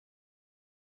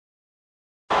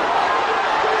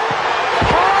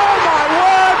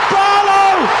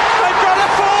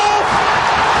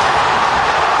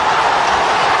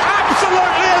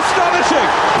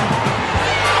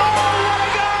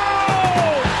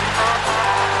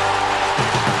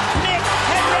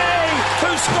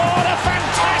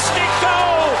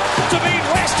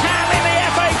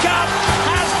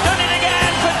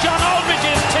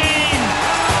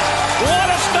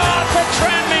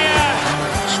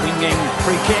swinging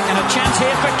free kick and a chance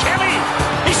here for Kelly.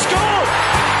 He scored!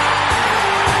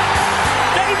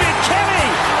 David Kelly!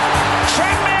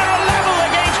 Tranmere are level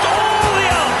against all the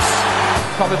odds.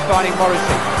 Thomas finding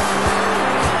Morrissey.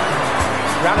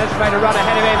 Ranners made a run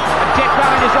ahead of him, and Jet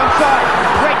Bannon is onside.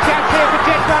 Great chance here for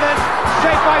Jet Bannon.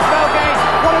 Saved by Felgate.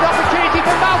 What an opportunity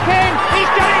for Malkin.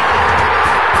 He's done it!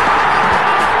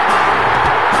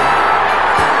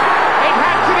 It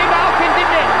had to be Malkin,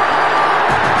 didn't it?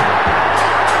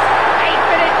 8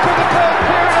 minutes to the first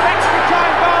period of extra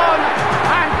time gone,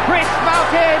 and Chris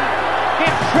Malkin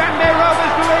gives Tranmere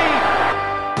Rovers the lead.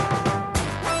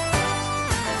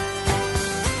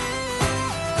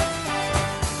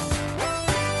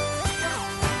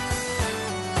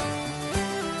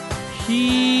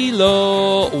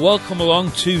 Hello, welcome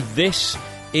along to This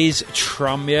is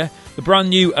Tranmere, the brand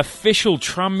new official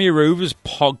Tranmere Rovers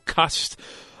podcast.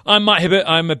 I'm Matt Hibbert.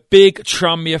 I'm a big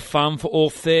Tranmere fan for all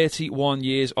 31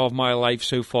 years of my life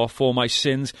so far for my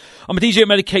sins. I'm a DJ at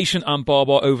Medication and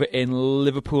Barber over in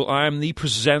Liverpool. I am the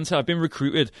presenter. I've been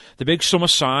recruited. The big summer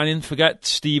signing, forget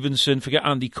Stevenson, forget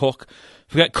Andy Cook,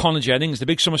 forget Connor Jennings. The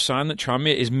big summer signing at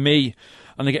Tranmere is me,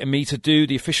 and they're getting me to do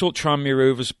the official Tranmere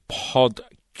Rovers podcast.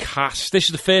 This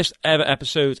is the first ever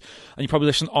episode, and you probably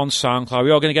listen on SoundCloud.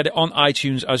 We are going to get it on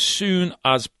iTunes as soon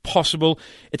as possible.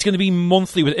 It's going to be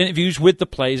monthly with interviews with the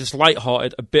players. It's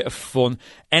light-hearted, a bit of fun.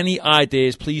 Any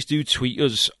ideas, please do tweet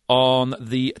us on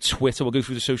the Twitter. We'll go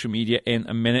through the social media in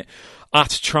a minute. At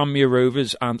Tranmere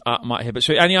Rovers and at Matt Hibbert.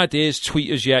 So any ideas,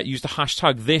 tweet us yet. Use the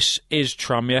hashtag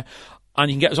ThisIsTranmere. And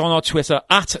you can get us on our Twitter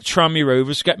at Tranmere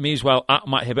Rovers. Get me as well at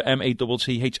Matt Hibbert,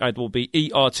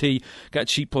 MatThibbert. Get a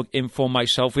cheap plug in for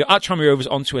myself. We are at Tranmere Rovers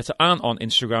on Twitter and on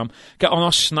Instagram. Get on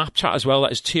our Snapchat as well.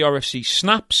 That is TRFC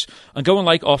Snaps. And go and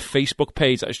like our Facebook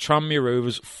page. That is Tranmere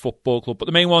Rovers Football Club. But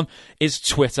the main one is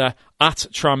Twitter at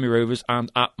Tranmere Rovers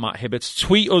and at Matt Hibbert.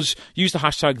 Tweet us. Use the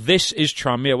hashtag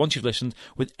ThisIsTranmere once you've listened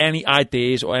with any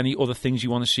ideas or any other things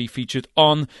you want to see featured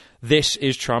on This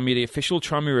Is Tranmere, the official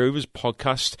Tranmere Rovers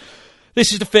podcast.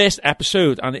 This is the first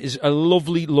episode, and it is a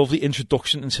lovely, lovely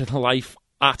introduction into the life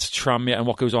at Tranmere and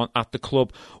what goes on at the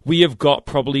club. We have got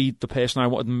probably the person I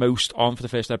wanted most on for the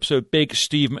first episode, big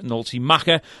Steve McNulty,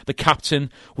 Macca, the captain.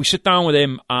 We sit down with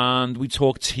him and we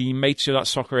talk teammates. So that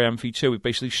Soccer AM feature, we've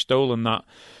basically stolen that.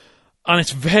 And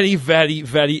it's very, very,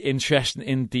 very interesting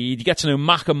indeed. You get to know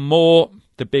Macca more,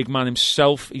 the big man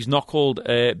himself. He's not called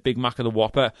Big Macca the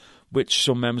Whopper, which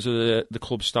some members of the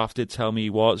club staff did tell me he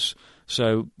was.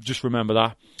 So just remember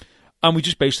that. And we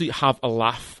just basically have a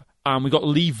laugh. And we've got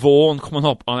Lee Vaughan coming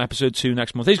up on episode 2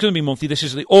 next month. It's going to be monthly. This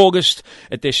is the August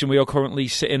edition. We are currently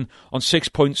sitting on 6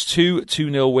 points,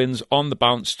 2-0 wins on the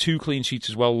bounce, 2 clean sheets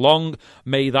as well. Long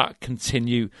may that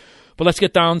continue. But let's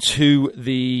get down to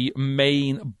the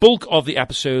main bulk of the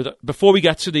episode. Before we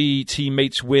get to the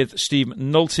teammates with Steve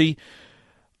McNulty,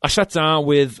 I sat down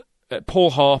with Paul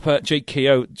Harper, Jake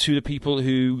Keogh, two of the people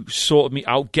who sorted me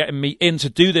out, getting me in to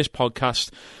do this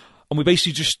podcast. And we're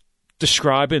basically just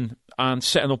describing and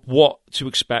setting up what to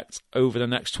expect over the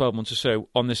next 12 months or so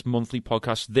on this monthly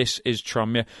podcast. This is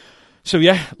Tranmere. So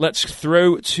yeah, let's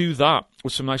throw to that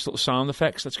with some nice little sound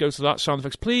effects. Let's go to that. Sound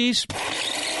effects, please.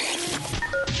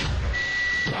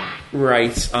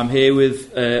 Right, I'm here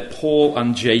with Paul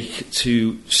and Jake,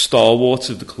 two stalwarts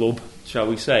of the club, shall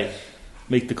we say.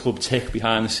 Make the club tick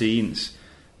behind the scenes.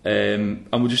 And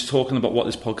we're just talking about what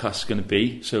this podcast is going to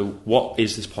be. So what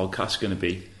is this podcast going to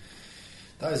be?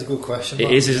 That is a good question. It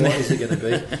is, isn't it? What is it going to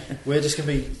be? We're just going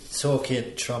to be talking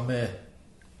Tranmere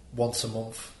once a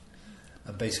month.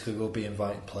 And basically we'll be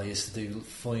inviting players to do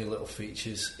funny little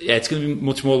features. Yeah, it's going to be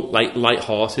much more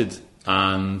light-hearted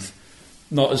and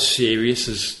not as serious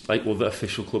as like other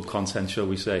official club content, shall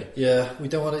we say. Yeah, we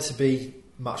don't want it to be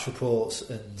match reports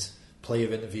and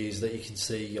player interviews that you can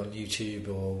see on YouTube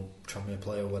or Tranmere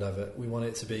Play or whatever. We want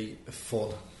it to be fun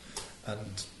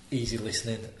and easy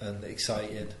listening and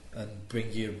exciting and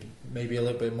bring you maybe a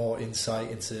little bit more insight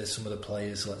into some of the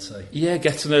players, let's say. Yeah,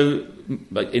 get to know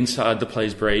like inside the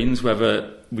players' brains,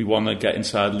 whether we want to get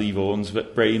inside Lee Vaughan's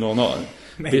brain or not.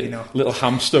 Maybe not. Little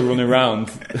hamster running around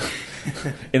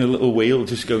in a little wheel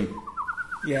just going...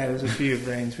 Yeah, there's a few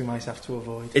brains we might have to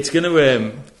avoid. It's going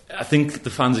to... I think the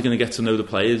fans are going to get to know the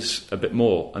players a bit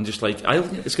more, and just like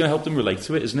it's going to help them relate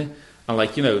to it, isn't it? And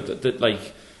like, you know, that like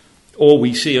all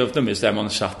we see of them is them on a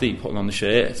Saturday putting on the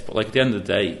shirt, but like at the end of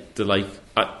the day, they're like,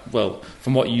 well,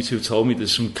 from what you two have told me,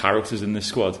 there's some characters in this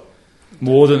squad,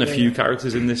 more than a few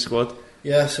characters in this squad.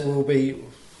 Yeah, so we'll be.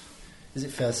 Is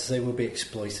it fair to say we'll be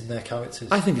exploiting their characters?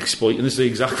 I think exploiting is the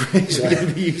exact phrase we're going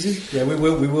to be using. Yeah,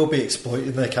 we will be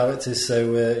exploiting their characters.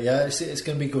 So yeah, it's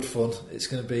going to be good fun. It's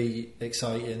going to be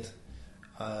exciting,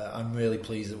 I'm really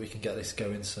pleased that we can get this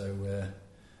going. So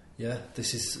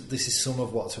this is some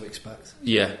of what to expect.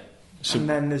 Yeah. So, and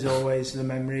then there's always the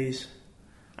memories,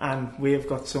 and we have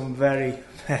got some very,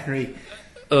 very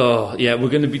we're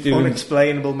going to be doing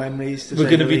unexplainable memories. We're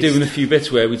going to be doing a few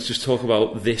bits where we just talk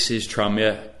about this is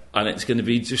Tranmere, and it's going to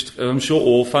be just. I'm sure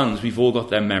all fans, we've all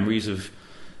got their memories of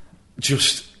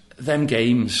just them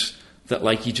games that,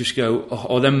 like, you just go,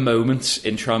 or them moments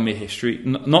in Tranmere history,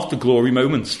 not the glory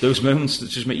moments, those moments that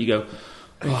just make you go,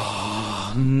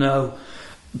 oh no.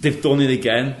 They've done it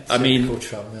again. Typical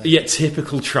Tranmere. Yeah,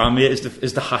 typical Tranmere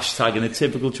is the hashtag, and a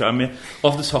typical Tranmere.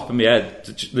 Off the top of my head,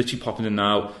 literally popping in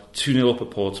now, 2-0 up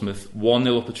at Portsmouth,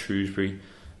 1-0 up at Shrewsbury,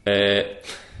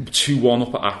 2-1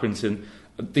 up at Accrington.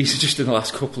 These are just in the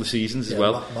last couple of seasons as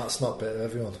well. Matt's not bitter,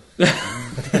 everyone.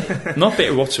 Not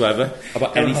bitter whatsoever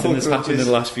about anything that's happened in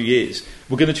the last few years.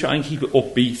 We're going to try and keep it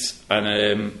upbeat,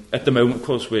 and at the moment, of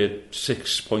course, we're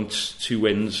 6 points, 2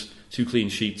 wins, 2 clean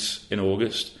sheets in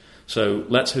August. So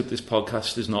let's hope this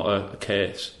podcast is not a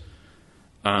curse,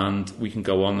 and we can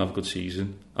go on and have a good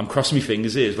season. I'm crossing my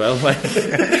fingers here as well, like,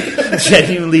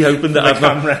 genuinely hoping that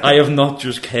I have not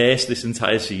just cursed this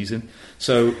entire season.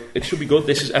 So it should be good.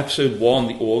 This is episode 1,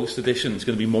 the August edition. It's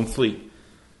going to be monthly,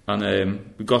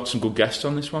 and we've got some good guests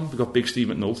on this one. We've got Big Steve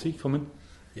McNulty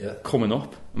coming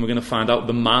up, and we're going to find out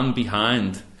the man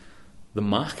behind the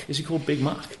Mac. Is he called Big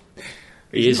Mac?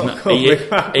 He is now. He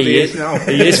is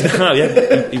now.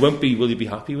 Yeah, he won't be. Will he be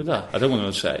happy with that? I don't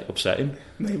want to upset him.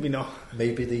 Maybe not.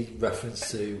 Maybe the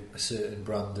reference to a certain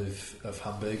brand of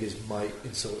hamburgers might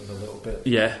insult him a little bit.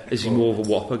 Yeah, is he more of a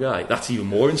Whopper guy? That's even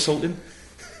more insulting.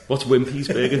 What's Wimpy's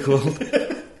burger called?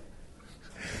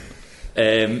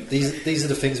 These are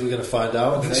the things we're going to find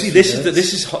out. See, this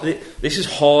is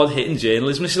hard hitting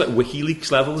journalism. This is like WikiLeaks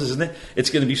levels, isn't it? It's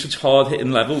going to be such hard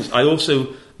hitting levels. I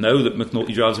also know that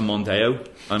McNulty drives a Mondeo, and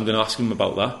I'm going to ask him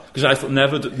about that, because I thought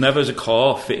never as a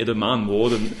car fitted a man more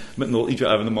than McNulty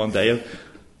driving a Mondeo.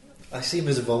 I see him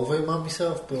as a Volvo man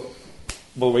myself, but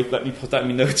well, wait, let me put that in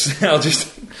my notes.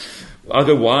 I'll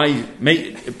go, why,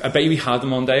 mate? I bet he had a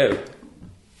Mondeo.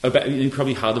 I bet he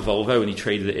probably had a Volvo and he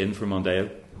traded it in for a Mondeo.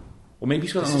 Or maybe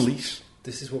he's got it on a lease.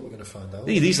 This is what we're going to find out.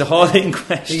 These are hard-hitting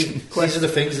questions. These are the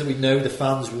things that we know the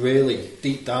fans really,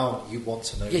 deep down, you want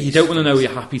to know. Yeah, you don't want to know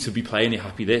you're happy to be playing, you're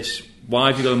happy this.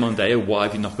 Why have you got a Mondeo? Why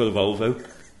have you not got a Volvo?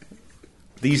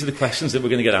 These are the questions that we're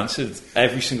going to get answered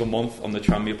every single month on the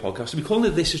Tranmere podcast. Are we calling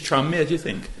it This is Tranmere, do you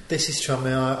think? This is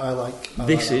Tranmere, I like.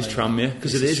 This is Tranmere,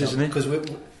 because it is, isn't it? Because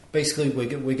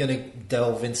we're going to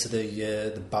delve into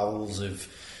the bowels of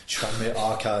Tranmere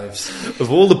archives.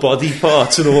 Of all the body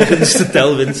parts and organs to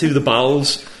delve into, the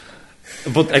bowels.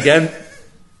 But again,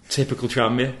 typical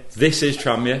Tranmere. This is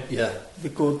Tranmere. Yeah. The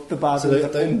good, the bad, and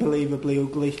the unbelievably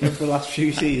ugly of the last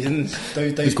few seasons.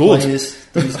 Those players,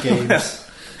 those games,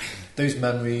 those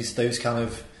memories, those kind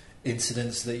of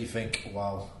incidents that you think,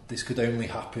 wow, this could only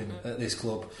happen at this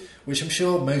club. Which I'm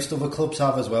sure most other clubs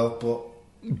have as well,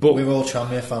 but we're all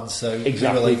Tranmere fans, so we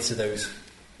relate to those.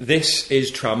 This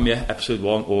is Tranmere, episode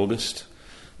 1, August.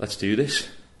 Let's do this.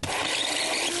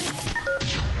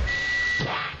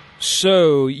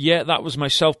 So, yeah, that was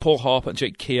myself, Paul Harper, and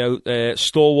Jake Keogh,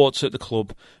 stalwarts at the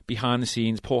club, behind the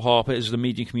scenes. Paul Harper is the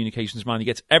media and communications man. He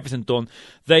gets everything done.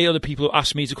 They are the people who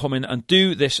asked me to come in and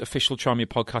do this official Tranmere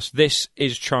podcast. This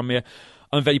is Tranmere.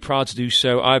 I'm very proud to do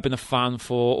so. I've been a fan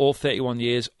for all 31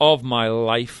 years of my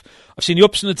life. I've seen the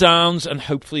ups and the downs, and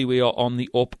hopefully we are on the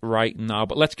up right now.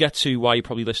 But let's get to why you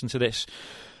probably listen to this.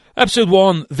 Episode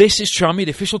 1, This is Tranmere,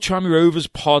 the official Tranmere Rovers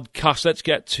podcast. Let's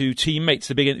get to teammates,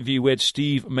 the big interview with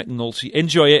Steve McNulty.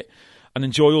 Enjoy it, and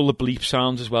enjoy all the bleep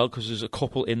sounds as well, because there's a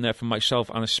couple in there from myself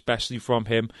and especially from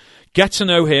him. Get to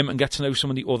know him and get to know some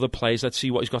of the other players. Let's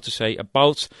see what he's got to say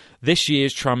about this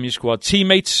year's Tranmere squad.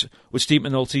 Teammates with Steve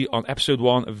McNulty on episode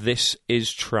 1 of This is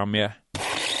Tranmere.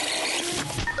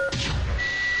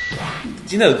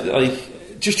 Do you know,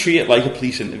 like, just treat it like a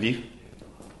police interview.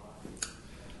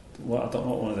 Well, I don't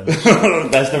know what one of them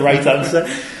is. That's the right answer.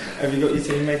 Have you got your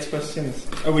teammates' questions?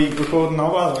 Are we recording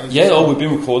now, by the way? Yeah, we've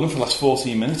been recording for the last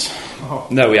 14 minutes. Oh.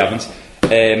 No, we haven't.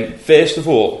 First of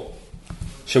all,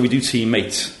 shall we do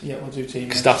teammates? Yeah, we'll do teammates.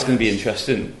 Because that's going to be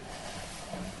interesting.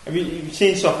 Have you've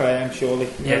seen Soccer AM, surely?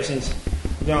 Yeah.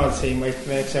 You know the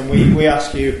teammates, and we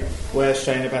ask you, worst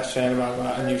trainer, best trainer, blah,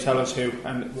 blah, and you tell us who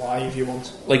and why if you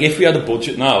want. Like, if we had a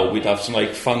budget now, we'd have some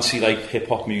like fancy like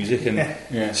hip-hop music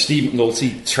and Steve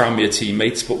McNulty, Tranmere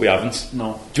teammates, but we haven't.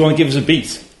 No. Do you want to give us a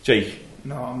beat, Jake?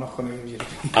 No, I'm not going to give you the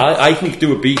beat. I can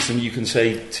do a beat and you can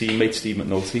say teammate Steve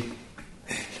McNulty.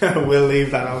 We'll leave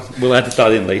that out. We'll edit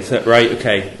that in later. Right,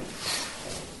 okay.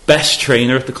 Best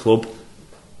trainer at the club.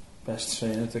 Best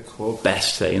trainer at the club.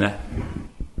 Best trainer.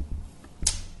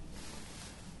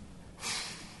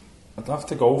 have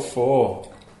to go for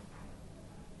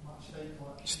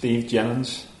Steve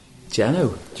Jennings.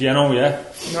 Geno, yeah.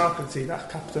 No, I can see that.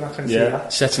 Captain, I can see Yeah.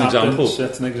 that. set an example.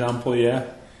 Set an example, yeah.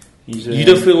 He's, You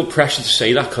don't feel pressure to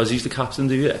say that because he's the captain,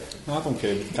 do you? I don't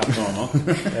care if he's captain or not.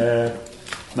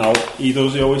 No, he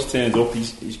does. He always turns up.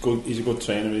 He's good. He's a good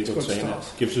trainer. Really good trainer.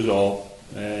 Stuff. Gives us all.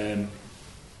 He's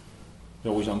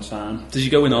always on time. Does he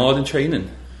go in hard in training?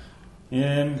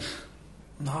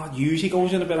 No, usually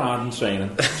goes in a bit hard in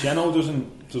training. Geno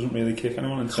doesn't really kick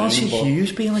anyone in Can't training. see but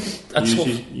Hughes being like a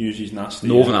usually nasty.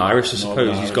 Northern yeah. Irish, I suppose.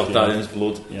 Northern He's Irish, got that yeah. in his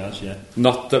blood. Yes, yeah.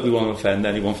 Not that we want to offend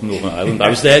anyone from Northern Ireland. I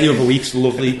was there the other week. It's a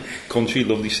lovely country,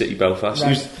 lovely city, Belfast.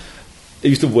 Right.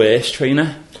 Who's the worst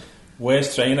trainer?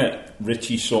 Worst trainer,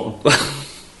 Richie Sutton.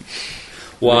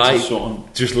 Why? Richie Sutton.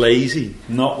 Just lazy.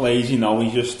 Not lazy, no.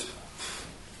 He just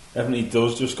everything he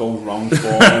does just goes wrong for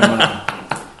him. And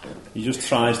he just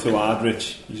tries too hard.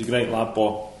 Rich, he's a great lad,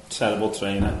 but terrible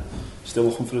trainer. Still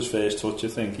looking for his first touch, I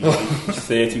think. He's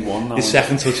 31 now. His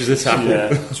second touch is a tackle. Yeah,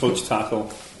 touch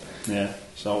tackle. Yeah,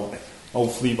 so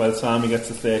hopefully by the time he gets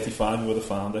to 35, we would have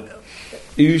found it.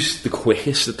 Who's the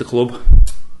quickest at the club?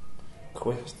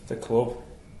 Quickest at the club,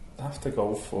 I have to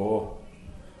go for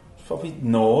probably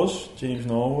Norris, James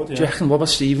Norwood. Yeah. Do you reckon? What about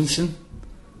Stevenson?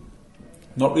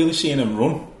 Not really seeing him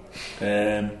run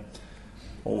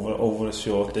over a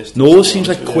short distance. Norris seems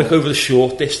like quick over the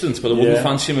short distance, but I wouldn't Yeah.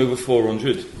 fancy him over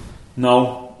 400.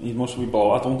 No, he must be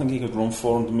below. I don't think he could run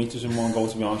 400 metres in one go,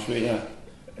 to be honest with you.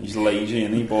 He's lazy,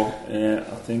 isn't he? But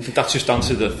I think That's just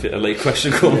answered a late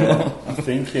question. Coming on. I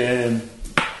think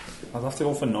I'd have to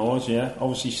go for Norris. Yeah,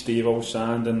 obviously Steve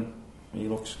signed and he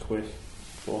looks quick,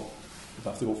 but I'd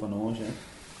have to go for Norris. Yeah.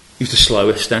 Who's the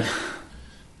slowest then?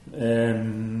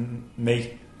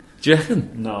 Me? Do you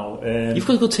reckon? No. You've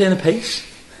got a good turn of pace.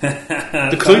 The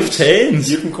Cruyff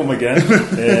turns. You can come again.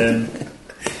 I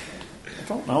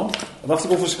don't know. I'd have to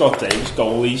go for Scott Davis.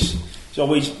 Goalies. He's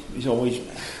always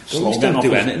slow Goalies getting off don't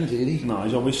do his, anything, do they? No,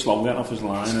 he's always slow getting off his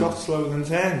line. Scott slower than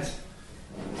turns.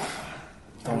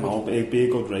 I don't know. It'd be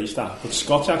a good race that. But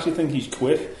Scott's actually think he's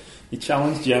quick. He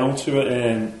challenged Geno to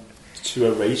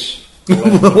a race.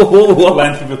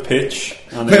 Length of a pitch.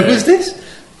 And, When was this?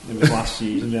 It was last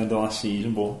season, the end of last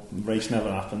season, but the race never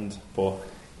happened. But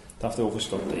I'd have to go for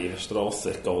Scott Davis. They're all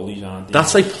thick goalies, aren't they?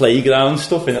 That's like playground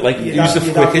stuff, innit? Like, You'd who's have- the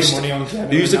you'd have quickest? your money on Geno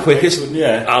Who's in the that quickest? race, wouldn't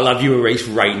yeah. I'll have you a race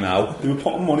right now. They were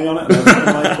putting money on it and everything,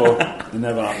 like, but it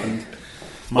never happened.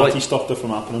 Matty stopped it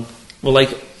from happening. Well, like,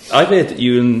 I've heard that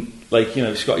you and, like, you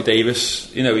know, Scotty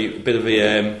Davis, you know, a bit of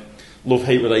a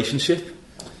love-hate relationship.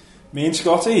 Me and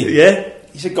Scotty? Yeah.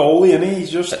 He's a goalie, isn't he?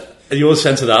 He's just... And you're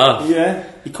centre half. Yeah.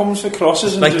 He comes for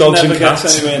crosses and Like just dogs never and gets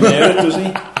cats. anywhere near it, does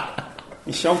he?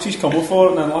 He shouts he's coming for it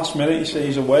and then last minute he says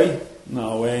he's away.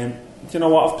 No, do you know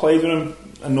what? I've played with him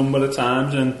a number of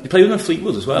times and... You played with him at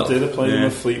Fleetwood as well? I did. I played with him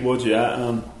at Fleetwood,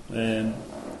 yeah. And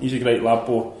he's a great lad,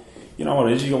 but you know what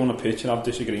it is, you go on the pitch and have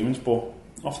disagreements, but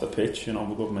off the pitch, you know,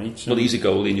 we're good mates. Well, he's a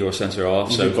goalie and you're a centre half,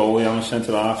 He's so a goalie, I'm a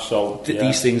centre half, so yeah,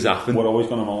 these things happen. we're always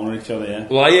going to moan at each other, yeah.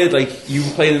 Well, I heard, like, you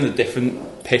were playing in a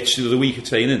different pitch the other week of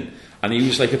training, and he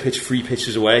was like 3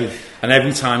 pitches away, and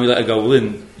every time he let a goal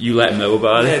in, you let him know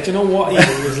about Yeah, it. do you know what? He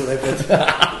was livid.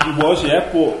 He was, yeah,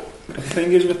 but the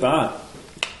thing is with that,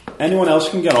 anyone else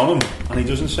can get on him, and he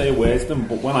doesn't say a word to them,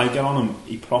 but when I get on him,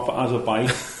 he proper has a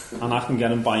bite, and I can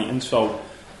get him biting, so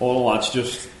all the lads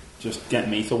just get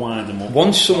me to wind him up.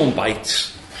 Once someone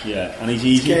bites, Yeah, and he's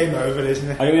easy. Game over, isn't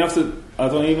it? I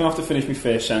don't even have to finish my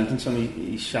first sentence, and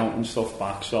he's shouting stuff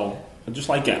back, so I just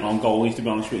like getting on goalies, to be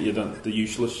honest with you. They're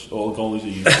useless. All goalies are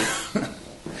useless.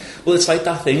 well, it's like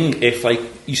that thing, if, like,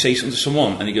 you say something to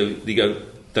someone, and you go,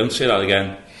 don't say that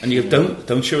again. And you go,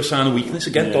 don't show a sign of weakness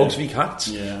again, Yeah. dogs v cats.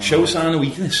 Yeah, show a sign of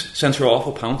weakness, centre half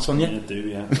will pounce on you. Yeah, I do,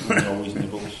 yeah. And he always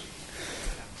nibbles.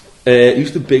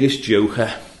 Who's the biggest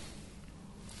joker?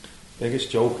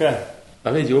 Biggest joker? I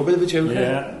heard you're a bit of a joker.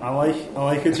 Yeah, I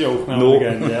like a joke now No.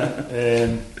 and again,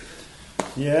 yeah.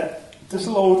 Yeah, there's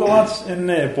a load of lads in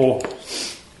there, but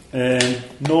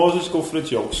Norris is good for a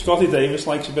joke. Scotty Davis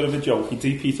likes a bit of a joke. He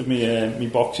repeated me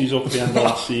boxies up at the end of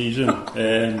last season.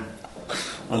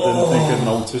 I didn't think I'd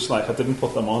noticed, like, I didn't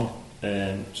put them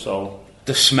on. So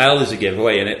The smell is a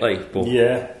giveaway, innit? Like, but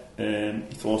yeah,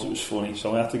 he thought it was funny,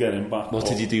 so I had to get him back. what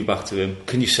did you do back to him?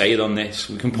 Can you say it on this?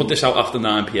 We can put this out after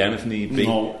 9 PM if need be.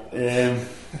 No. Do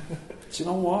you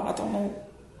know what? I don't know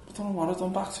what I've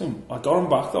done back to him. I got him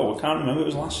back though. I can't remember. It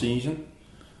was last season.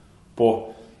 But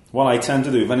what I tend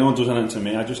to do, if anyone does anything to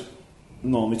me, I just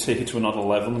normally take it to another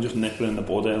level and just nip it in the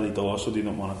bud early doors so they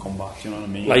don't want to come back. Do you know what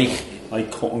I mean?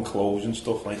 Like cutting clothes and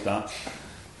stuff like that.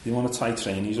 They want to tie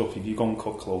trainees up. If you go and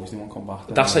cut clothes, they won't come back.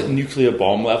 That's like nuclear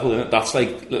bomb level, isn't it? That's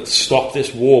like, let's stop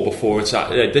this war before it's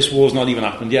this war's not even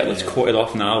happened yet. Let's cut it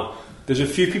off now. There's a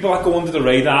few people that go under the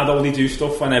radar though. They do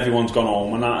stuff when everyone's gone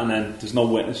home and that, and then there's no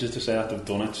witnesses to say that they've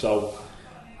done it. So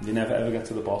you never ever get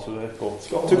to the bottom of it. But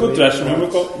it's a good dressing room.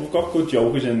 We've got good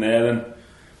jokers in there, and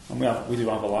we do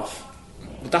have a laugh.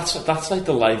 But that's like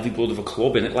the lively blood of a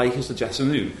club, isn't it? Like, is the dressing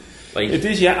room. Like, it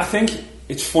is, yeah. I think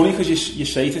it's funny because you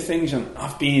say to things, and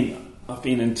I've been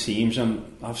in teams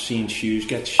and I've seen shoes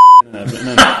get shit and everything.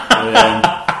 And,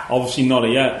 obviously not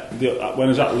here. When I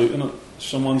was at Luton,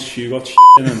 someone's shoe got shit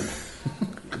in, and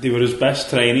they were his best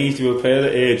trainees. They were a pair of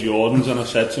Air Jordans, and I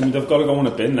said to him, "They've got to go in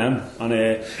a bin then." And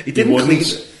he didn't clean.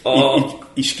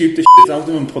 He scooped the shit out of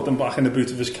them and put them back in the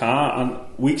boot of his car. And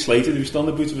weeks later, they were still in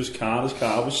the boot of his car. His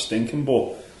car was stinking,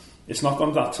 but it's not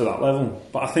gone to that level.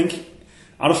 But I think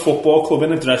at a football club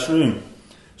in a dressing room,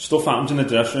 stuff happens in the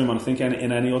dressing room, and I think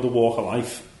in any other walk of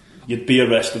life, you'd be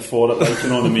arrested for it. Like, you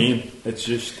know what I mean? It's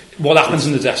just what happens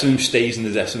in the dressing room stays in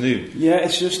the dressing room. Yeah,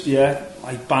 it's just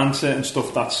like banter and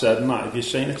stuff that's said and that. If you're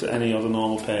saying it to any other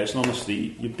normal person on the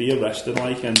street, you'd be arrested.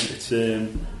 Like, and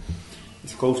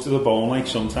it's close to the bone. Like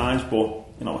sometimes, but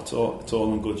you know, it's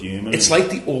all in good humour. It's like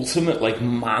the ultimate like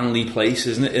manly place,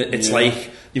 isn't it? It's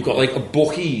like you've got like a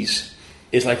Bucky's.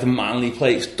 Is like the manly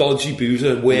place. Dodgy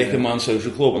Boozer, working man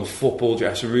social club, and football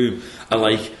dressing room. And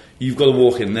like, you've got to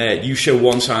walk in there. You show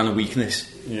one sign of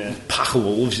weakness. Yeah. Pack of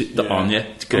wolves on you.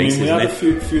 It's great, we isn't had it? a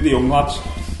few of the young lads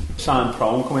sign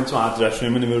pro and come into our dressing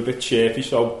room, and they were a bit chirpy,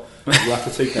 so we had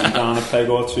to take them down a peg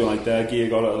or two. Like, their gear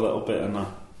got it a little bit, and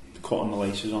cutting the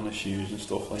laces on the shoes and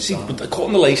stuff like that. See, but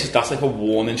cutting the laces, that's like a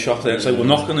warning shot there. It's like, we're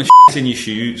not going to shit in your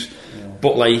shoes,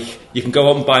 but like, you can go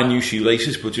out and buy new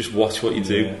shoelaces, but just watch what you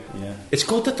do. Yeah. It's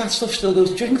good that stuff still goes.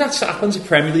 Do you think that happens at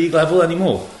Premier League level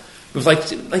anymore? With like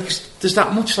there's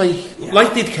that much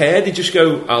like they'd care. They just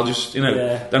go, I'll just,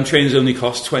 them trainers only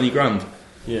cost 20 grand.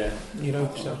 Yeah, you'd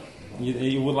hope so.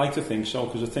 You would like to think so,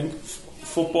 because I think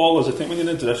footballers, when you're in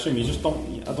the dressing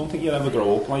room, I don't think you'll ever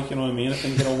grow up. Like, you know what I mean? I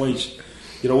think you're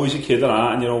always a kid at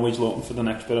heart, and you're always looking for the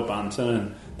next bit of banter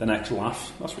and the next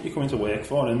laugh. That's what you come into work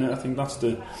for, isn't it? I think that's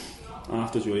the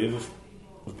joy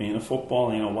of being a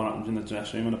footballer. You know, what happens in the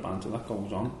dressing room and the banter that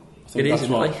goes on. I think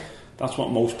that's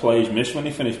what most players miss when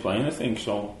they finish playing, I think.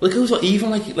 So, well, it goes like,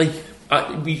 even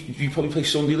you probably play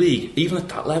Sunday League, even at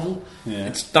that level. Yeah.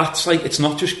 It's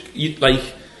not just you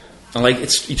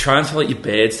you try and tell like your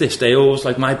birds this. They always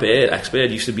like my bird, ex-bird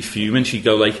used to be fuming. She'd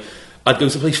go like, I'd go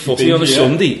to play footy on a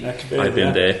Sunday. I've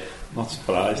been there. Not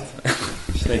surprised.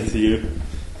 Stay to you.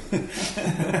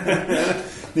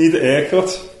 Need a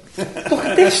haircut. Look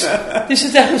at this. This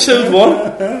is episode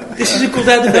 1. This is a good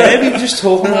head of hair. We were just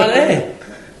talking about hair.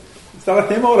 Is that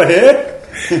a him or a hair?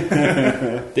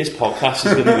 This podcast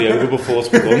is going to be over before it's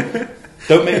begun.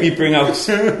 Don't make me get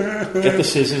the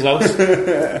scissors out.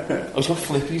 I was got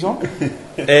flippies on.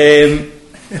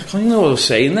 I don't even know what I was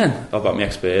saying then about my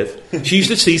ex-bird. She used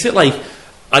to tease it like,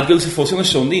 I'd go to footy on a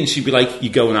Sunday and she'd be like,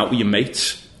 you're going out with your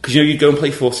mates. Because you'd go and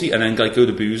play footy and then like go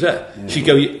to Boozer. Yeah. She'd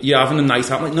go, you're having a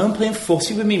night out. I'm like, no, I'm playing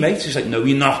footy with me mates. She's like, no,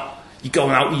 you're not. You're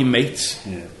going out with your mates.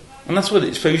 Yeah. And that's what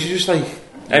it's supposed to just like,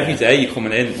 every day you're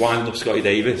coming in, winding up Scotty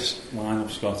Davis. Winding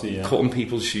up Scotty, yeah. Cutting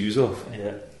people's shoes off.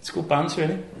 Yeah. It's good banter,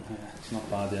 isn't it? Yeah, it's not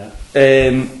bad,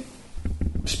 yeah.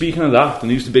 Speaking of that,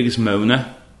 who's the biggest moaner?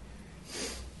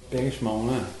 Biggest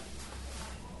moaner?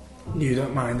 You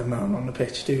don't mind the moan on the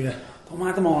pitch, do you? Don't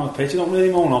mind the moan on the pitch. You don't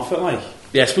really moan off it, like.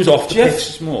 Yeah, I suppose off the pitch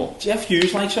is more. Jeff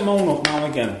Hughes likes a moan up now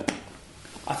and again.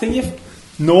 I think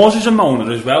if Nors is a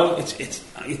moaner as well,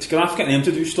 it's gonna getting him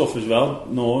to do stuff as well.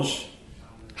 Nors.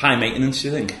 High maintenance,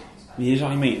 you think? He is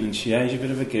high maintenance, yeah. He's a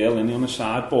bit of a girl in on the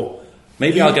side, but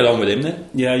maybe I'll get on with him then.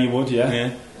 Yeah, you would,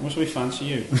 yeah. Must we fancy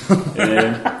you?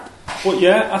 But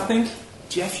yeah, I think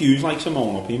Jeff Hughes likes a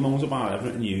moan up. He moans about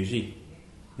everything usually.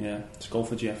 Yeah, let's go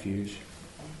for Jeff Hughes.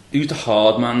 Who's the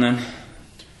hard man then?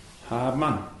 Hard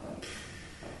man?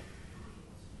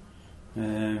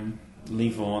 Lee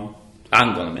Vaughan. Hang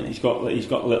on a minute. He's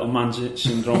got little man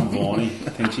syndrome. Vaughan. He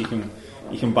thinks he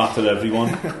can batter everyone.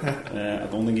 I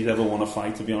don't think he's ever won a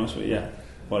fight, to be honest with you.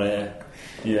 But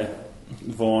yeah,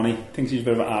 Vaughan thinks he's a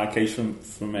bit of an hard case from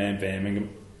Birmingham.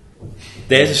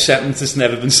 There's a sentence that's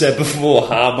never been said before.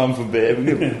 Hard man from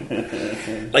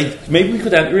Birmingham. Like, maybe we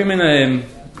could enter him in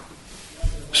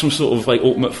some sort of like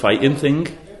ultimate fighting thing.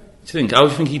 Do you think? How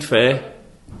do you think he'd fare?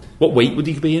 What weight would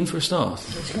he be in for a start?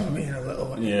 He's going to be in a little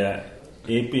one. Yeah,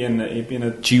 he'd be in a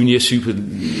junior super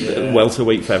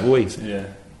welterweight featherweight. Yeah,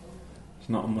 There's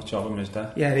not much of him, is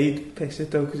there? Yeah, he'd piss it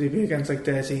though, because he'd be against like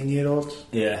 13-year-olds.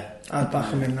 Yeah. I'd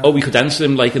back him in now. Oh, we could enter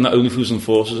him like in that Only Fools and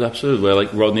Forces episode where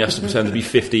like Rodney has to pretend to be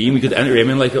 15. We could enter him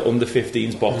in like an under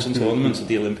 15s boxing tournament at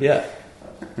the Olympia.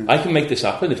 I can make this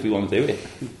happen if we want to do it.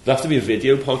 It'd have to be a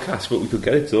video podcast, but we could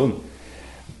get it done.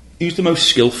 Who's the most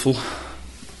skillful?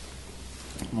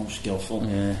 Most skillful.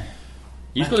 Yeah.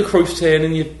 You've got a Cruyff turn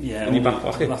in your back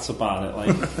pocket. That's about it,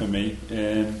 like, for me.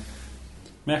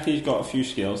 Meki's got a few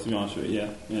skills, to be honest with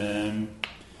you.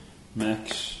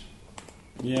 Mex,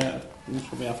 yeah, we'll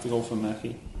probably have to go for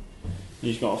Meki.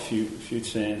 He's got a few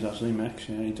turns, actually, Mex.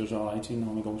 Yeah, he does alright. He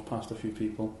normally goes past a few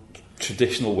people.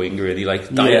 Traditional winger, really, like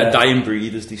a dying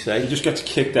breed, as they say. He just gets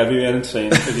kicked everywhere in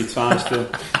training because he tries to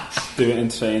do it in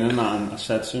training. And I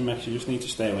said to him, Mex, you just need to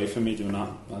stay away from me doing that.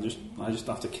 I just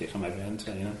have to kick him everywhere in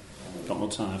training. Got no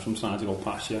time from trying to go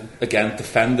past you. Again,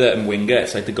 defender and winger,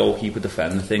 it's like the goalkeeper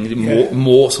defender thing.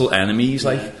 Mortal enemies.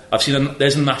 Like I've seen,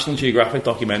 there's a National Geographic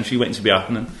documentary waiting to be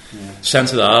happening.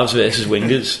 Centre halves versus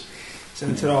wingers.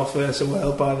 Centre half versus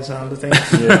world by the sound of things.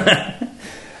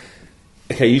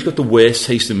 Okay, you've got the worst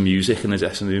taste in music in the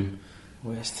dressing room.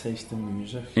 Worst taste in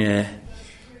music. Yeah.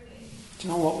 Do you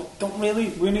know what? We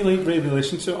only really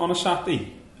listen to it on a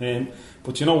Saturday.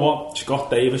 But you know what? Scott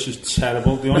Davis is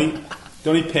terrible. The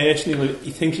only person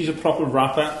he thinks he's a proper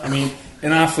rapper. I mean,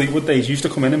 in our Fleetwood days, he used to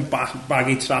come in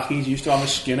baggy trackies. He used to have a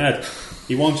skinhead.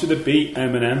 He wanted to be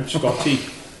Eminem, Scotty.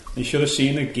 You should have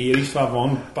seen the gear. He used to have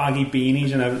on baggy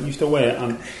beanies and everything. He used to wear,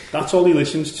 and that's all he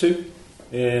listens to.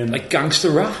 Like gangster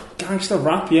rap? Gangster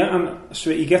rap, yeah. And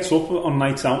so he gets up on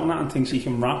nights out and that and thinks he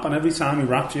can rap. And every time he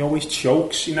raps, he always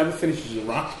chokes. He never finishes a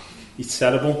rap. He's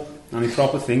terrible. And he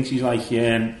proper thinks he's like,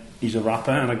 he's a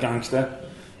rapper and a gangster.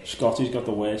 Scotty's got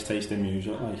the worst taste in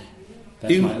music. Like,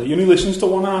 he only listens to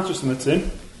one artist and it's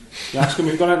him. You ask him,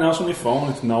 have you got anything else on your phone?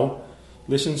 And it's no.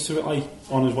 Listens to it like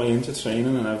on his way into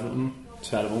training and everything.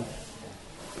 Terrible.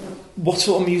 What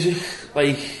sort of music?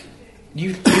 Like, you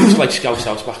used to like Scouse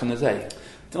House back in the day?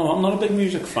 No, I'm not a big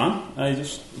music fan. I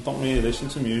just don't really listen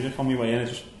to music on my way in. I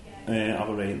just have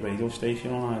a radio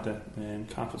station on either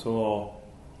Capital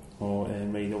or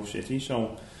Radio City.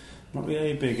 So, not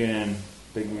really a big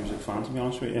music fan, to be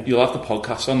honest with you. You'll have the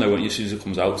podcast on though, won't you, as soon as it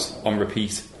comes out on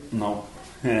repeat? No.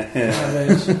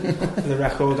 The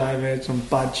record, I've heard some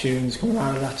bad tunes coming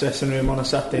out of that dressing room on a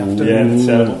Saturday afternoon. Yeah, it's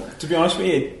terrible. To be honest with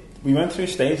you, we went through a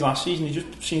stage last season. You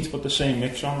just seemed to put the same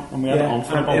mix on, and we had it on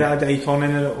for about. It had Akon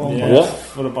in it at one point. What?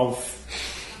 For about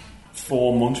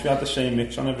 4 months, we had the same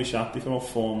mix on every Saturday for about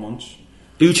 4 months.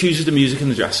 Who chooses the music in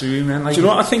the dressing room, then? Like, do you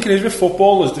know what I think it is with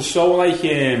footballers? They're so like,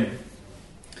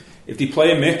 if they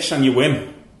play a mix and you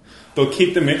win, they'll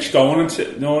keep the mix going.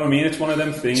 You know what I mean? It's one of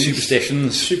them things.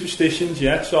 Superstitions,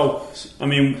 yeah. So, I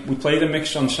mean, we played a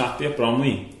mix on Saturday at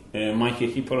Bromley. Mike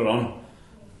Hickey put it on,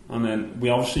 and then we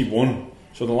obviously won.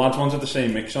 So the lads wanted the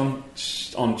same mix on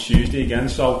Tuesday again.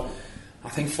 So I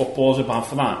think football's are bad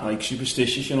for that, like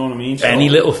superstitious, you know what I mean? So any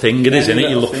little thing it is, innit?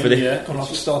 You look for it. Yeah. We'll have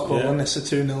to start calling this a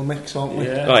 2-0 mix, aren't we?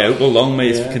 Yeah. I hope. Well, long may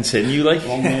it continue. Like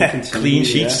clean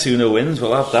sheets, 2-0 wins.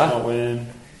 We'll have that.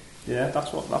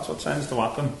 So, that's what tends to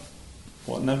happen.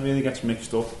 But it never really gets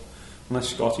mixed up unless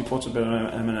Scotty puts a bit of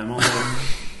Eminem on.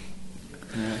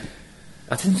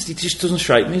 He just doesn't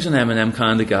strike me as an Eminem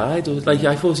kind of guy. Like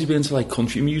I thought he'd be into like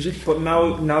country music. But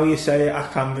now you say it, I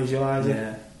can visualise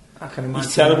it. I can imagine.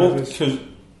 He's terrible because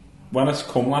when I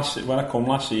come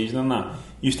last season and that,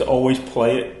 he used to always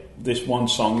play this one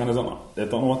song, and I don't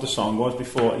know what the song was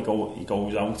before he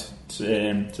goes out to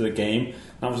the game.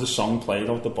 That was the song played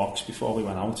out the box before we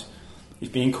went out. He's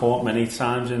been caught many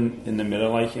times in the mirror,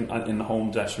 like in the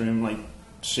home dressing room, like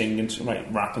singing, like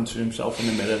rapping to himself in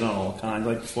the mirror and all kinds,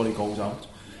 like before he goes out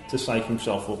to psych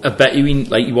himself up. I bet you mean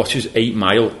like he watches 8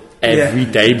 Mile every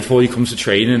day before he comes to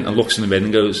training and looks in the mirror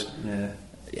and goes,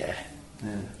 yeah.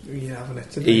 You're having it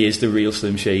today. He is the real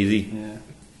Slim Shady. Yeah.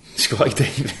 Scotty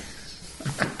Davis.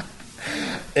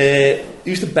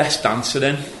 Who's the best dancer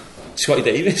then? Scotty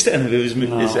Davis then, if it was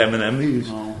his Eminem moves?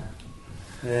 No.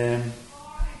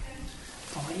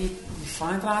 You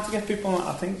find it hard to get people.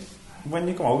 I think when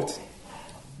you go out,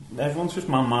 everyone's just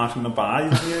man marching the bar. You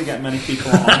don't really get many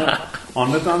people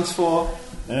on the dance floor.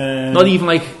 Not even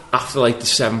like after like the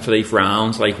 7th or 8th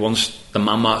round. Like once the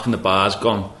man marking the bar's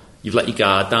gone, you've let your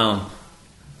guard down.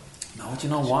 No, do you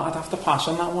know what? I'd have to pass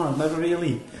on that one. I've never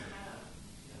really.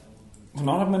 I've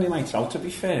not had many nights out, to be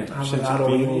fair. I've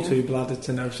all too bladdered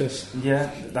to notice. Yeah,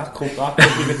 that could be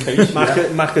the case.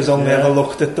 Mac has only ever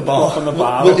looked at the bar.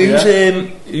 Well,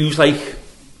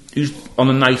 who's on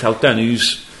a night out then?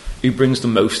 Who brings the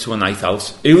most to a night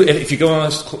out? If you go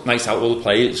on a night out with all the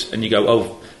players and you go,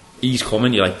 oh, he's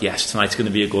coming, you're like, yes, tonight's going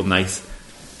to be a good night.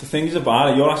 The thing is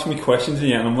about it, you're asking me questions in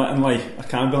the end, and I'm letting, I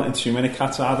can't be letting too many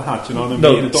cats out of the hat, you know what I mean?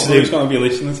 No, I don't know who's going to be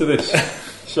listening to this.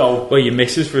 So, Well, your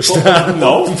missus for a start.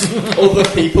 no. Other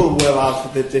people will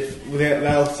have the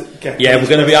they'll get. Yeah, these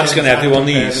we're gonna be questions asking everyone and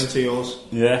compare these. them to yours.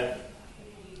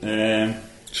 Yeah.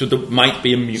 So there might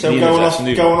be a mutiny. So in going the off, dressing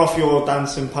room. going off your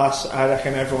dancing pass, I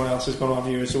reckon everyone else is going to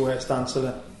have you as the worst dancer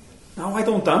then. No, I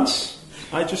don't dance.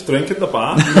 I just drink at the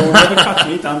bar. You'll never catch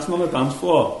me dancing on the dance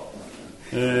floor.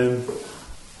 But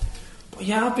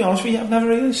yeah, I'll be honest with you, I've never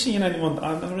really seen anyone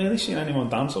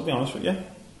dance, I'll be honest with you.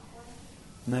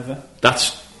 Never.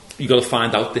 You got to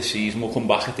find out this season. We'll come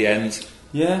back at the end.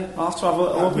 Yeah, I'll have to have a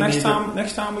look. We Next need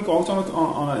time we go out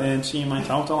on a team night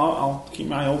out, I'll keep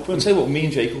my eye open. I'll tell you what, me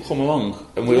and Jake will come along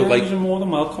and we'll You're more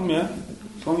than welcome, yeah.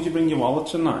 As long as you bring your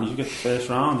wallets and that, and you get the first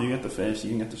round, you get the first,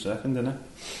 you can get the second, innit?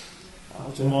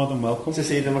 You're more than welcome. To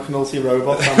see the McNulty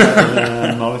robot.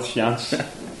 Not a chance.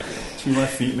 2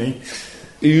 left feet, me.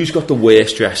 Who's got the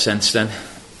worst dress sense then?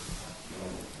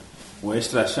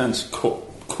 Worst dress sense,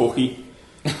 Cookie.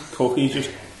 Cookie's just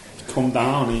come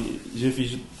down, as if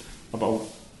he's about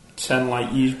 10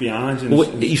 light years behind.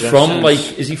 He's from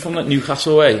is he from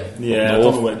Newcastle way? Yeah, I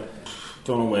don't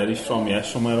know where he's from, yeah,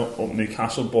 somewhere up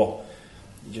Newcastle, but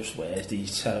he just wears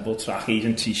these terrible trackies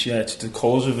and t-shirts. The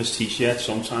colours of his t-shirts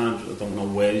sometimes, I don't know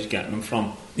where he's getting them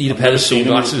from. Need a pair of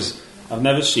sunglasses. I've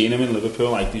never seen him in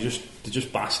Liverpool, like, they're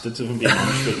just bastards, if I'm being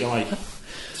honest with you, like,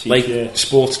 t-shirt. Like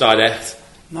Sports Direct.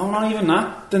 No, not even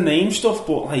that. The name stuff,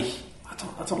 but like, I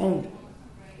don't know.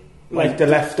 Like the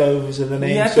leftovers of the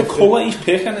name. Yeah, the colour he's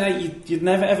picking, like, you'd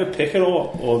never ever pick it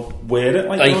or wear it,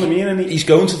 like you know what I mean? And he's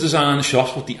going to design a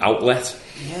shop with the outlet.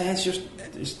 Yeah,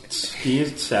 he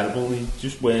is terrible. He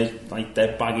just wears like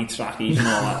dead baggy trackies and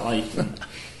all that. Like,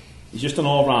 he's just an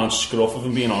all-round scruff, if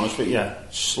I'm being honest with you.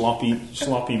 Sloppy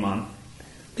man.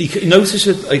 You notice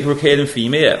it, like, recurring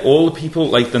theme here. All the people,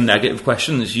 like, the negative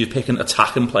questions, you're picking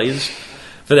attacking players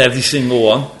for every single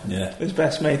one. Yeah. His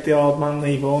best mate, the old man,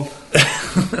 Lee Vaughan.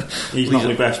 He's not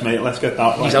my best mate, let's get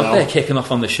that right. He's out now. there kicking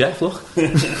off on the chef, look.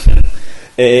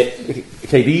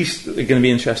 Okay, these are going to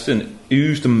be interesting.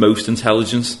 Who's the most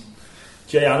intelligent?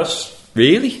 Jay Harris.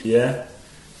 Really? Yeah.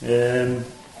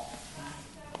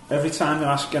 Every time they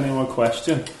ask anyone a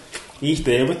question, he's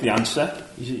there with the answer.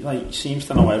 He seems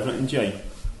to know everything, Jay.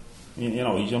 You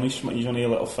know, he's only a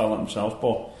little fella himself,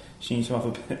 but seems to have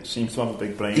a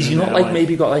big brain. Is he not there,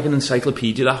 maybe got like an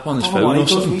encyclopedia app on his phone he or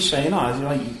something? does saying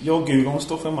that. You're googling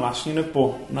stuff and we're asking it,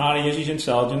 but he's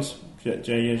intelligent.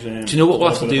 Jay is. Do you know what we'll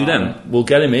have to do then? We'll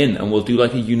get him in and we'll do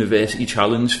like a university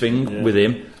challenge thing with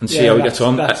him and see how he gets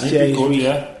on. That's He'd be good,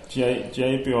 yeah.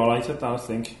 Jay would be alright at that, I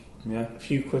think. Yeah. A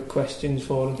few quick questions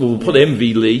for him. We'll put him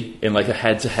v Lee in like a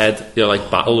head-to-head,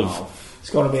 like battle of. It's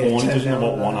got to be a 10 doesn't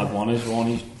know what 1-1 is. He's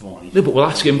No, but we'll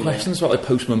ask him questions about like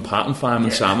Postman Pat and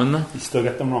Fireman Sam and that. You still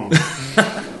get them wrong.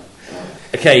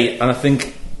 Okay, and I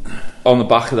think on the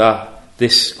back of that,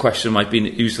 this question might be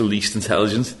who's the least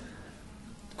intelligent?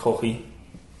 Cookie.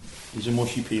 He's a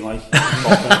mushy pea, like.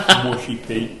 Proper mushy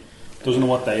pea. Doesn't know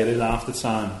what day it is half the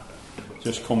time.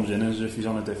 Just comes in as if he's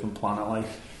on a different planet, like.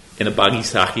 In a baggy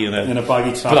tacky and in a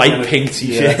baggy tacky. bright pink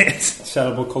t-shirt. Yeah,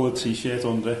 terrible coloured t-shirt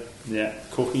under it. Yeah,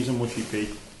 Cookie's a mushy pea.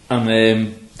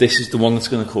 And this is the one that's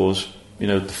going to cause,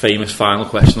 the famous final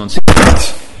question on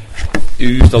TV.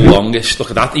 Who's the longest?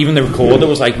 Look at that. Even the recorder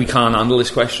was like, we can't handle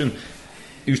this question.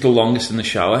 Who's the longest in the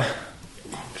shower?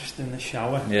 Longest in the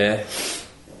shower? Yeah.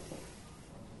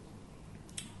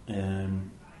 I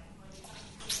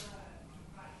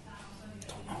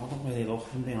don't really look,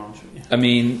 if I'm being honest with you. I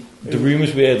mean, the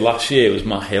rumours we heard last year was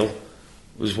Matt Hill,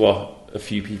 was what a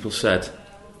few people said.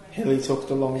 Hilly took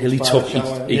the longest. He took it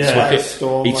with That's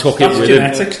him.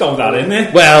 genetics, though, that, isn't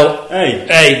it? Well,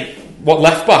 hey, what,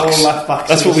 left backs? All left backs.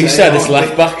 That's what we said, it's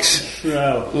left backs.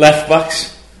 Well, Left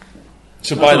backs.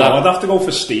 So by that, I'd have to go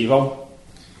for Steve-O.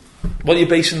 what are you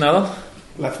basing that on?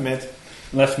 Left mid.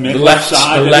 Left mid, The left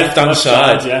side. the left-hand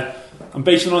side. Yeah. I'm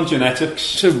basing it on genetics.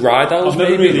 So Rydell's I've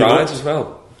never maybe really Ride looked. as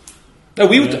well. No,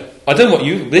 we would. I don't know what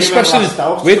you. This We went question last is.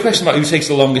 out. We're questioning about who takes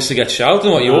the longest to get shouted. I don't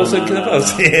know what you're thinking no,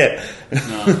 about. no. Yeah.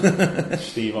 No,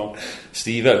 Steve-O.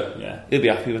 Steve-O. Yeah. He'll be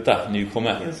happy with that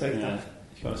newcomer. He'll take Yeah, that.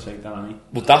 you've got to take that, hasn't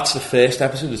Well, that's the first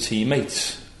episode of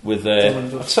Teammates with.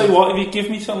 I'll tell you what, if you give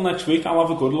me till next week, I'll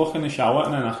have a good look in the shower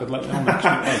and then I could let you know next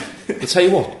week. Like. I'll tell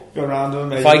you what. Go around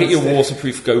and If I get your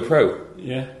waterproof GoPro,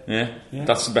 Yeah.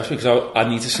 that's the best way because I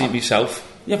need to see it myself.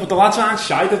 Yeah, but the lads aren't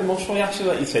shy that much for you actually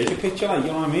let you take a picture, like,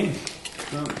 you know what I mean?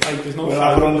 Like, there's no We'll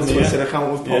have it on the shy Twitter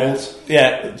account with polls.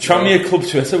 Yeah, Tranmere Club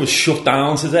Twitter was shut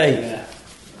down today.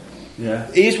 Yeah.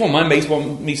 Here's one my mates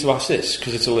want me to ask this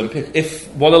because it's Olympic.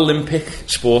 What Olympic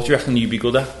sport do you reckon you'd be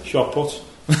good at? Shot put.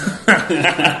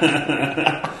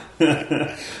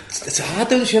 It's hard,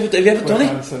 don't you? Have you ever done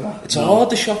it? It's hard,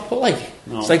 the shot put, like.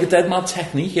 No. It's like a dead mad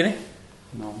technique, innit?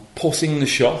 No. Putting the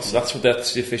shot. That's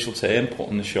the official term,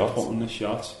 putting the shot. Putting the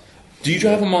shot. Do you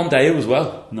drive a Mondeo as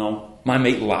well? No. My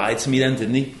mate lied to me then,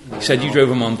 didn't he? He said you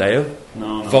drove a Mondeo.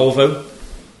 No. Volvo.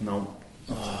 No.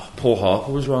 Paul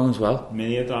Harper was wrong as well.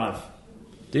 Me a drive.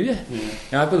 Do you?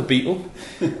 Yeah, I've got a Beetle.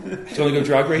 Do you want to go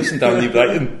drag racing down New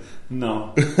Brighton?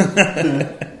 No.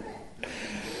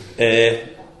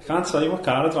 Can't tell you what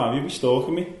car I drive. You'll be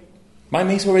stalking me. My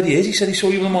mate already is. He said he saw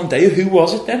you on a Mondeo. Who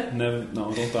was it then? No,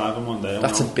 I don't drive a Mondeo.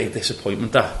 That's a big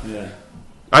disappointment, that. Yeah.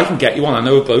 I can get you one. I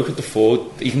know a bloke at the Ford.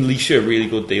 He can lease you a really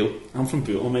good deal. I'm from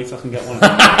Bootle, mate. I can get one.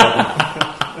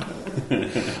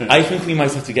 I think we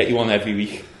might have to get you one every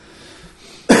week.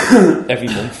 Every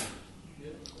month.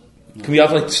 Can we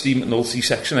have like the Steve McNulty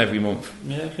section every month?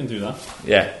 Yeah, I can do that.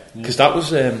 Yeah, because that was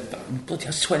bloody,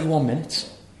 that's 21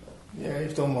 minutes. Yeah,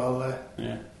 you've done well there.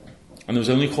 Yeah. And there was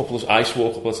only a couple of... I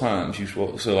swore a couple of times, you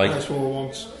swore... So like... I swore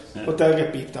once. Yeah. But they'll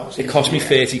get beeped out. It cost me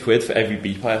 30 quid for every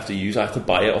beep I have to use. I have to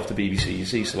buy it off the BBC, you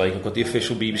see. So like, I've got the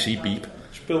official BBC beep.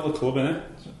 Just build a club, innit?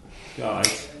 Yeah,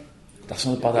 alright. That's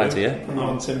not a bad idea. Put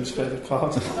on Tim's credit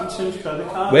card. Tim's credit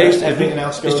card. Where's everything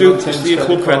else goes on Tim's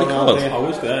club credit card? Oh,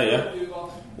 it's there, yeah.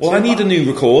 Well, I need a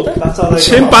new recorder. That's how they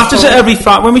Tim batters it every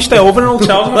Friday. When we stay over in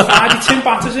hotels on a Friday, Tim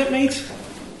batters it, mate.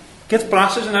 Gets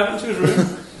brasses and everything to his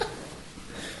room.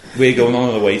 We're going on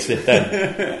a away trip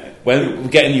then. When we're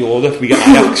getting the order, we get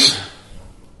Ajax.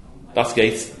 That's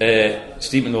great.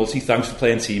 Steve McNulty, thanks for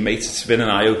playing teammates. It's been an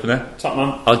eye-opener. Top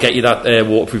man. I'll get you that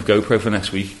waterproof GoPro for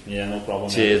next week. Yeah, no problem.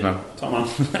 Cheers, man. Top man.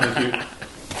 Thank you.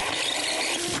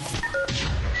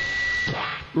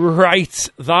 Right,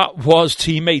 that was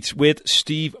Teammates with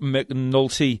Steve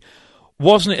McNulty.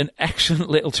 Wasn't it an excellent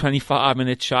little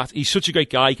 25-minute chat? He's such a great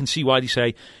guy. You can see why they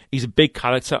say he's a big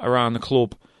character around the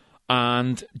club.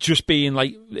 And just being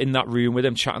like in that room with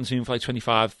him, chatting to him for like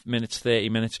 25 minutes, 30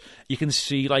 minutes, you can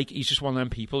see like he's just one of them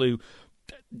people who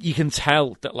you can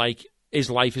tell that like his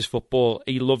life is football.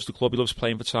 He loves the club. He loves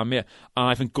playing for Tranmere. And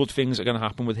I think good things are going to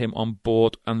happen with him on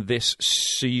board and this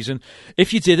season.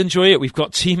 If you did enjoy it, we've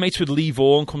got Teammates with Lee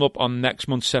Vaughan coming up on next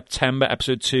month, September,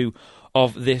 episode 2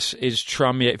 of This Is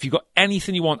Tranmere. If you've got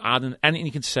anything you want added, anything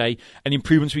you can say, any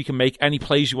improvements we can make, any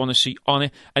plays you want to see on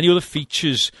it, any other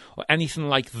features or anything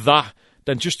like that,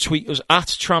 then just tweet us at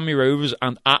Tranmere Rovers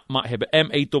and at Matt Hibbert,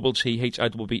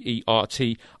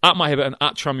 MATTHIBBERT, at Matt Hibbert and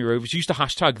at Tranmere Rovers. Use the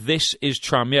hashtag This Is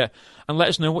Tranmere and let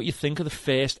us know what you think of the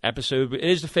first episode. It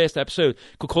is the first episode.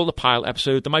 Could call it the pilot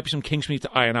episode. There might be some kinks we need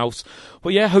to iron out.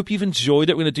 But yeah, hope you've enjoyed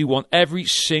it. We're going to do one every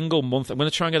single month. I'm going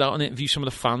to try and get out and interview some of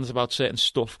the fans about certain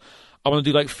stuff. I want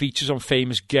to do like features on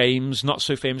famous games, not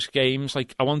so famous games.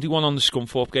 Like I want to do one on the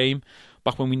Scunthorpe game,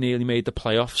 back when we nearly made the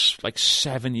playoffs, like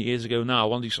 7 years ago now. I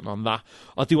want to do something on that.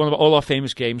 I'll do one about all our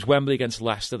famous games: Wembley against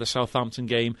Leicester, the Southampton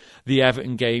game, the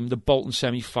Everton game, the Bolton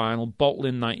semi-final, Bolton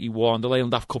in 91, the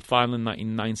Leyland Daft Cup final in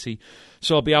 1990.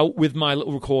 So I'll be out with my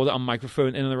little recorder and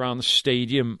microphone in and around the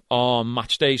stadium on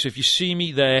match day. So if you see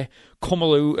me there, come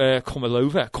over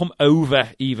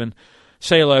even.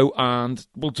 Say hello and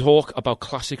we'll talk about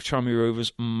classic Tranmere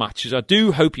Rovers matches. I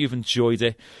do hope you've enjoyed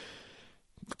it.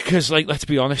 Because, like, let's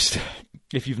be honest,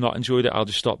 if you've not enjoyed it, I'll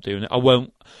just stop doing it. I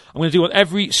won't. I'm going to do one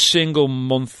every single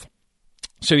month.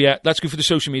 So, yeah, let's go for the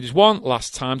social medias one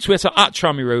last time. Twitter, at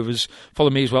Tranmere Rovers.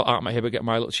 Follow me as well, at Matt Hibbert. Get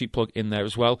my little cheap plug in there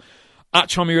as well. At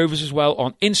Tranmere Rovers as well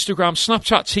on Instagram,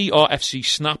 Snapchat, TRFC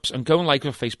Snaps. And go and like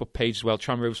our Facebook page as well,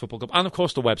 Tranmere Rovers Football Club. And, of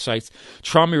course, the website,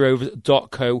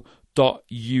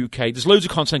 tranmererovers.co.uk. There's loads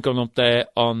of content going up there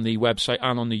on the website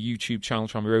and on the YouTube channel,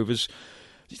 Tranmere Rovers.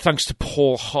 Thanks to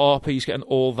Paul Harper, he's getting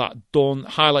all that done.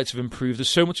 Highlights have improved. There's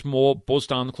so much more buzz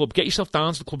down the club. Get yourself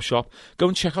down to the club shop. Go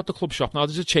and check out the club shop. Now,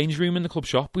 there's a change room in the club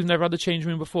shop. We've never had a change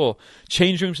room before.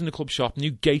 Change rooms in the club shop.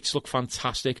 New gates look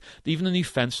fantastic. Even the new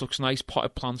fence looks nice.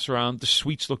 Potted plants around. The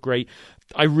suites look great.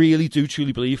 I really do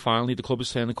truly believe, finally, the club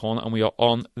has turned the corner and we are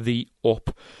on the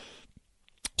up.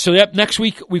 So, yep, next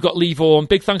week we've got Lee Vaughan.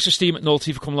 Big thanks to Steve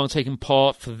McNulty for coming along and taking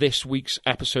part for this week's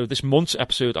episode, this month's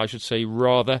episode, I should say,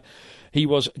 rather. He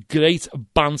was great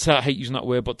banter. I hate using that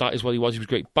word, but that is what he was. He was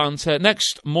great banter.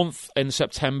 Next month in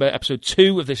September, episode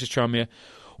 2 of This Is Tranmere,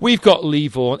 we've got Lee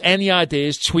Vaughan. Any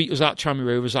ideas, tweet us at Tranmere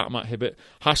Rovers, at Matt Hibbert.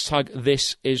 Hashtag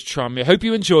This Is Tranmere. Hope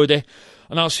you enjoyed it.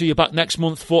 And I'll see you back next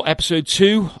month for episode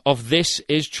 2 of This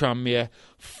Is Tranmere.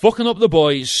 Fucking up the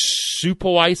boys.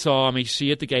 Super White Army. See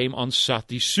you at the game on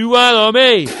Saturday. Super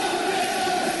Army!